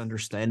nonetheless,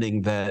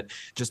 understanding that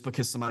just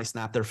because somebody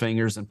snapped their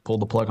fingers and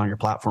pulled the plug on your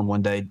platform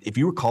one day, if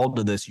you were called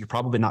to this, you're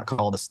probably not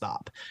called to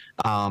stop.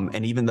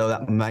 And even though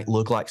that might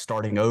look like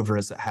starting over,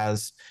 as it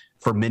has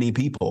for many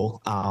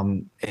people,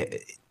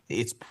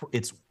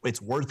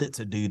 it's worth it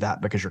to do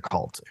that because you're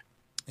called to.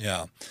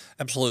 Yeah,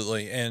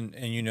 absolutely. And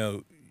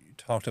you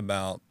talked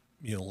about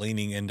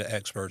leaning into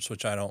experts,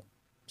 which I don't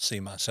see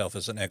myself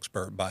as an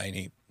expert by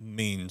any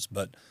means,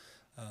 but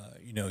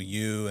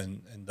you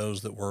and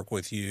those that work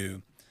with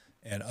you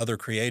and other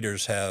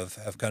creators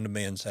have come to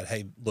me and said,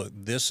 "Hey, look,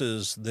 this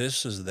is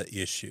the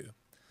issue.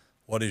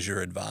 What is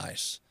your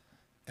advice?"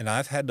 And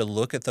I've had to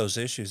look at those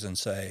issues and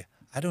say,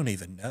 I don't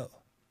even know,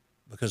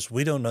 because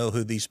we don't know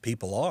who these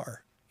people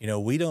are.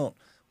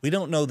 We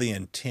don't know the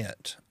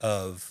intent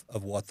of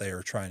what they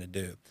are trying to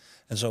do.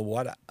 And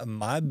so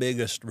my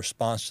biggest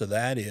response to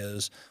that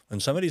is, when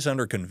somebody's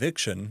under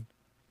conviction,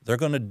 they're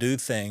going to do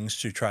things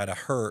to try to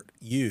hurt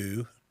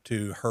you,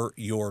 to hurt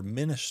your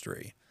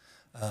ministry.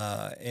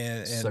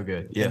 So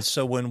good. And Yes.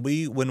 so when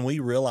we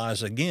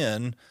realize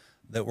again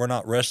that we're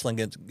not wrestling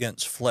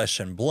against flesh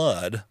and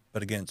blood,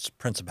 but against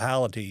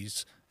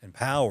principalities and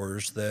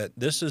powers, that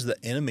this is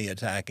the enemy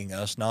attacking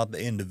us, not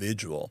the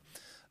individual.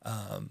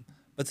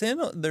 But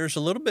then there's a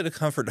little bit of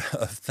comfort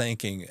of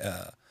thinking,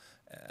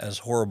 as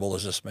horrible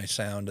as this may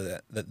sound,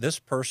 that this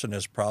person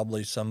is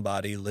probably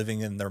somebody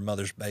living in their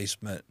mother's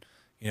basement,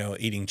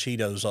 eating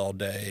Cheetos all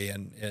day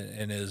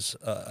and is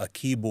a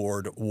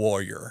keyboard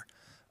warrior,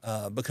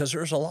 because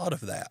there's a lot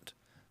of that.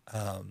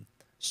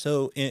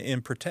 So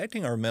in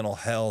protecting our mental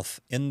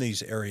health in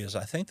these areas,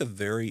 I think the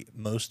very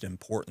most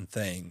important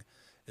thing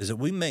is that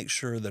we make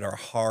sure that our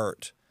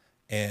heart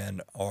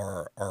and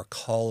our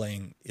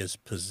calling is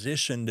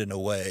positioned in a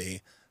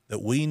way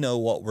that we know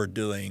what we're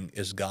doing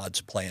is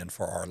God's plan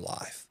for our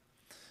life.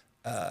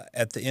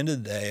 At the end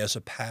of the day, as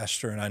a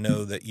pastor, and I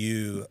know that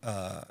you,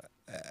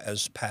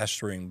 as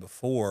pastoring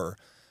before,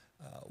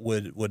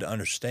 would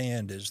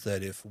understand, is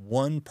that if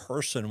one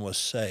person was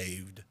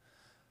saved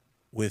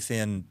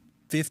within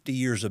 50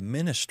 years of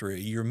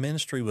ministry, your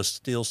ministry was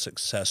still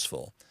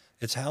successful.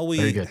 It's how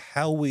Very good.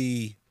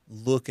 we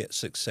look at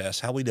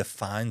success, how we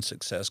define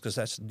success, because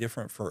that's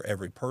different for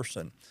every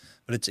person.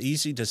 But it's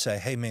easy to say,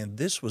 hey, man,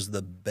 this was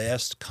the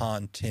best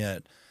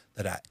content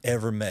that I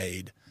ever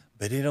made,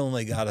 but it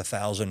only got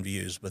 1,000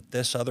 views. But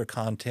this other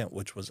content,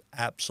 which was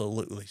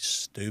absolutely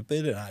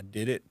stupid, and I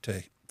did it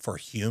for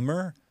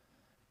humor,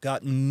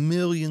 got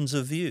millions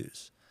of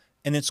views.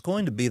 And it's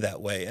going to be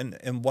that way.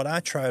 And what I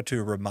try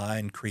to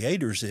remind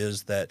creators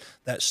is that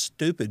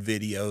stupid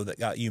video that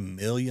got you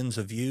millions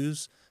of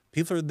views,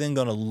 people are then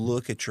going to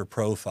look at your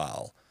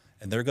profile,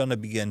 and they're going to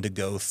begin to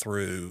go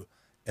through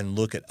and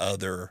look at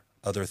other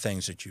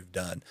things that you've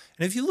done.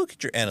 And if you look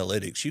at your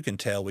analytics, you can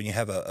tell when you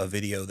have a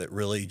video that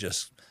really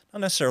just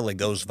not necessarily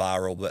goes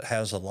viral, but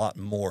has a lot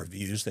more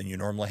views than you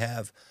normally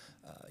have,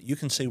 you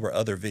can see where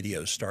other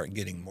videos start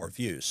getting more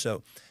views.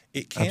 So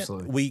it can't,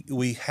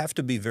 we have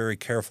to be very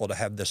careful to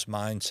have this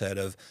mindset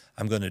of,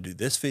 I'm going to do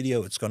this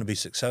video, it's going to be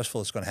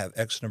successful, it's going to have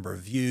X number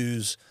of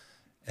views.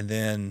 And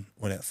then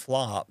when it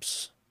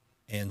flops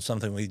and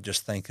something we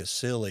just think is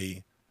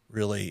silly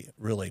really,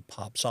 really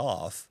pops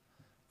off,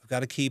 we've got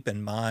to keep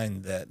in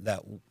mind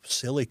that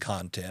silly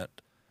content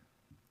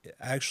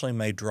actually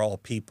may draw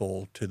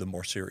people to the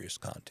more serious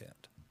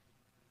content.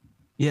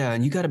 Yeah,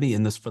 and you got to be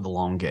in this for the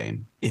long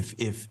game.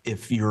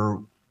 If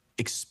you're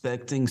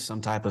expecting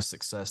some type of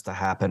success to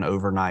happen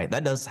overnight,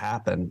 that does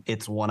happen.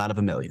 It's 1 out of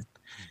a million.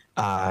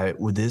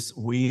 With this,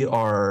 we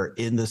are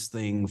in this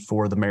thing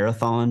for the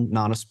marathon,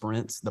 not a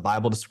sprint. The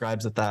Bible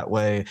describes it that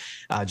way.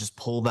 Just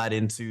pull that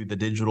into the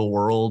digital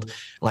world.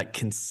 Like,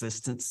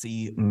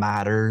 consistency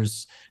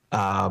matters.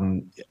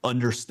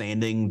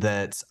 Understanding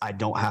that I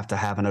don't have to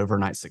have an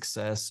overnight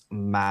success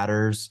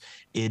matters.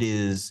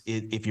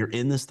 If you're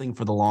in this thing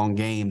for the long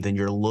game, then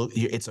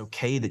it's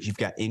okay that you've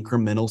got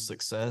incremental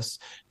success.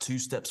 2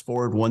 steps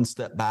forward, 1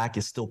 step back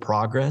is still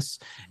progress.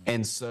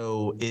 And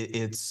so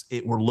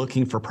we're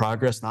looking for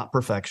progress, not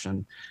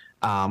perfection.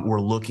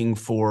 We're looking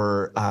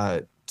for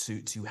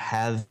to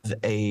have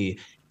a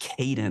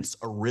cadence,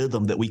 a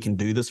rhythm that we can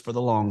do this for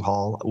the long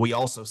haul. We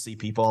also see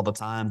people all the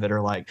time that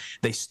are like,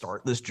 they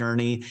start this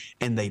journey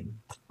and they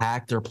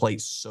pack their plate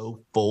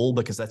so full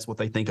because that's what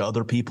they think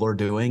other people are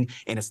doing,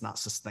 and it's not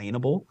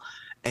sustainable.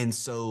 And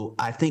so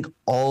I think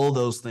all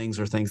those things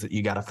are things that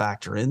you got to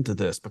factor into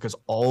this, because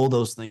all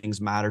those things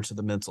matter to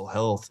the mental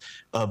health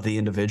of the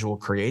individual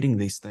creating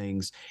these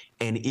things.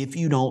 And if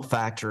you don't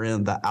factor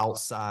in the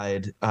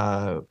outside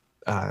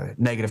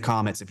negative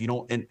comments, if you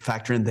don't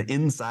factor in the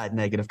inside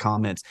negative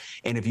comments,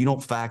 and if you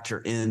don't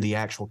factor in the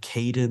actual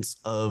cadence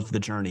of the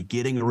journey,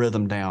 getting a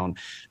rhythm down,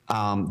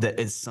 that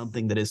is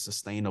something that is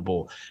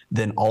sustainable,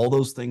 then all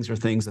those things are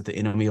things that the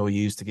enemy will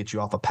use to get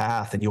you off a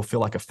path, and you'll feel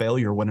like a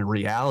failure when in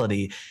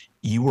reality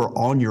you were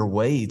on your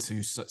way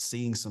to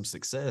seeing some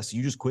success.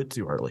 You just quit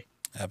too early.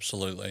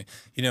 Absolutely.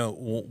 You know,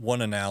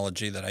 one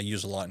analogy that I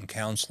use a lot in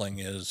counseling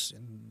is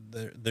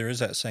there is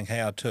that saying,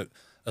 hey, I took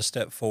a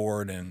step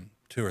forward and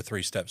two or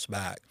three steps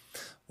back.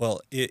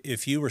 Well,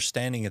 if you were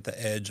standing at the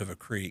edge of a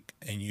creek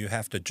and you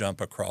have to jump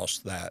across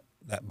that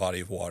body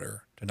of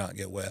water to not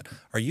get wet,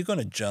 are you going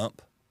to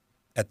jump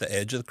at the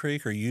edge of the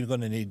creek, or are you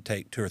going to need to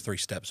take two or three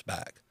steps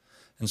back?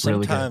 And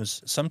Really good.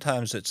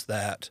 sometimes it's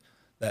that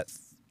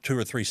two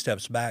or three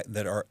steps back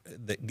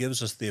that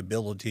gives us the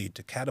ability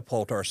to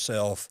catapult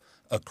ourselves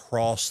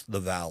across the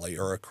valley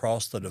or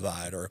across the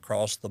divide or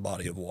across the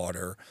body of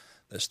water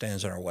that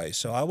stands in our way.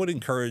 So I would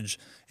encourage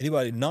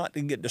anybody not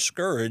to get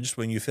discouraged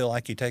when you feel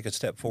like you take a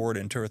step forward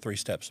and two or three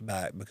steps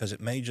back, because it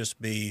may just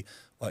be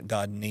what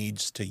God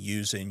needs to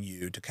use in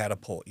you to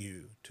catapult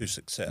you to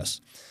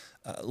success.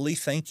 Lee,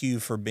 thank you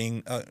for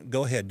being,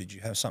 go ahead. Did you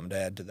have something to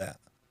add to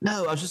that?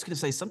 No, I was just going to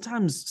say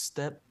sometimes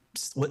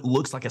what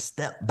looks like a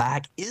step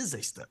back is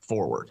a step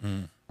forward.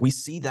 We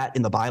see that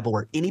in the Bible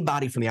where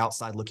anybody from the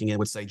outside looking in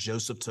would say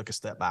Joseph took a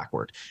step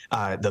backward.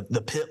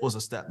 The pit was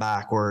a step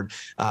backward.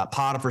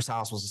 Potiphar's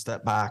house was a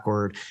step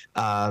backward.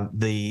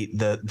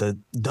 The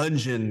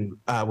dungeon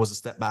was a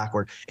step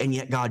backward. And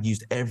yet God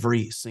used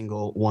every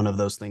single one of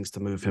those things to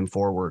move him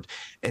forward.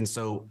 And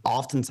so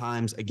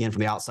oftentimes, again,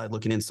 from the outside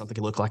looking in, something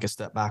can look like a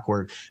step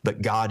backward,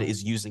 but God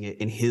is using it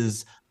in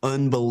his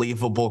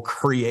unbelievable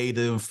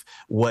creative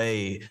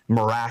way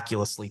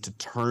miraculously to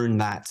turn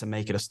that to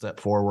make it a step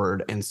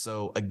forward. And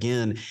so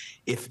again,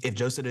 if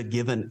Joseph had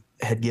given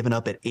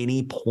up at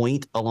any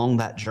point along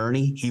that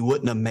journey, he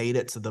wouldn't have made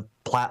it to the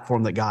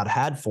platform that God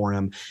had for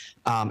him.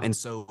 And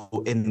so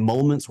in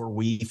moments where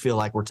we feel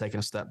like we're taking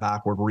a step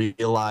backward,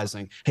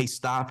 realizing, hey,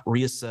 stop,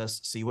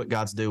 reassess, see what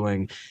God's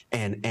doing.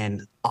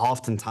 And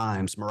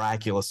oftentimes,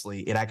 miraculously,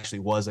 it actually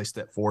was a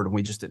step forward and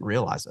we just didn't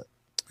realize it.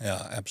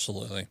 Yeah,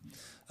 absolutely.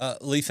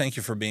 Lee, thank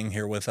you for being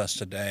here with us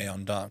today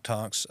on Doc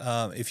Talks.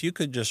 If you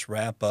could just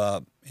wrap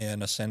up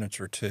in a sentence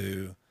or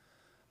two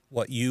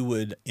what you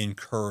would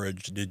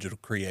encourage digital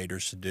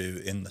creators to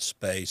do in the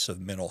space of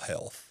mental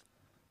health,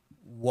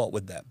 what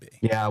would that be?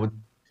 Yeah,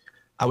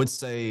 I would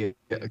say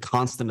a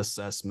constant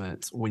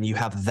assessment. When you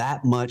have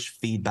that much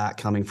feedback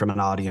coming from an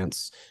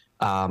audience,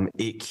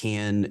 it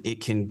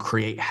can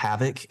create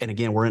havoc. And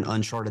again, we're in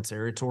uncharted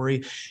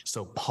territory.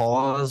 So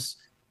pause,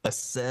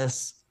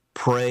 assess,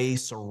 pray,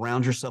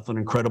 surround yourself with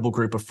an incredible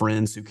group of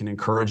friends who can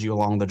encourage you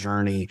along the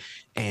journey,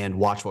 and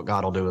watch what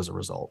God will do as a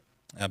result.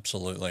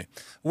 Absolutely.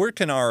 Where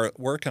can our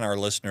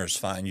listeners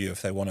find you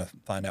if they want to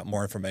find out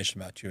more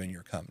information about you and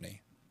your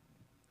company?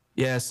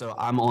 Yeah, so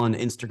I'm on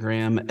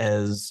Instagram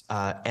as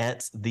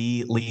at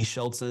the Lee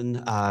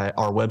Shelton.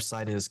 Our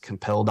website is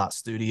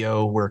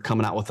compel.studio. We're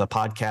coming out with a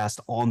podcast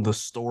on the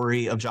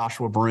story of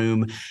Joshua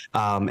Broome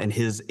and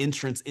his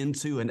entrance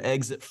into and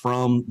exit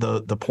from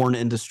the porn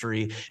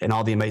industry and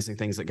all the amazing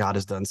things that God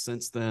has done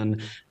since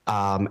then.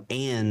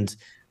 And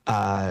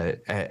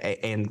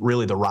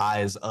really the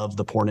rise of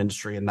the porn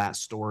industry and that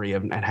story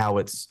and how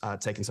it's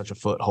taken such a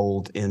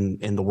foothold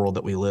in the world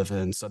that we live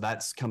in. So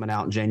that's coming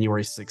out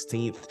January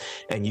 16th,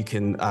 and you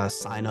can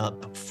sign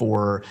up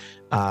for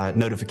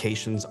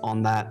notifications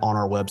on that on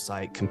our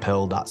website,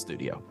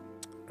 compel.studio.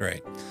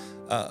 Great.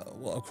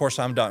 Well, of course,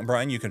 I'm Doc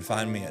Brian. You can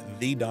find me at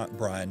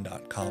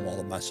thedocbrian.com. All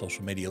of my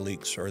social media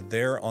links are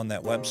there on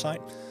that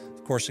website.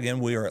 Of course, again,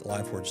 we are at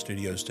LifeWord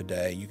Studios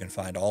today. You can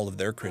find all of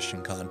their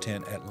Christian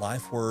content at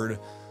lifeword.org.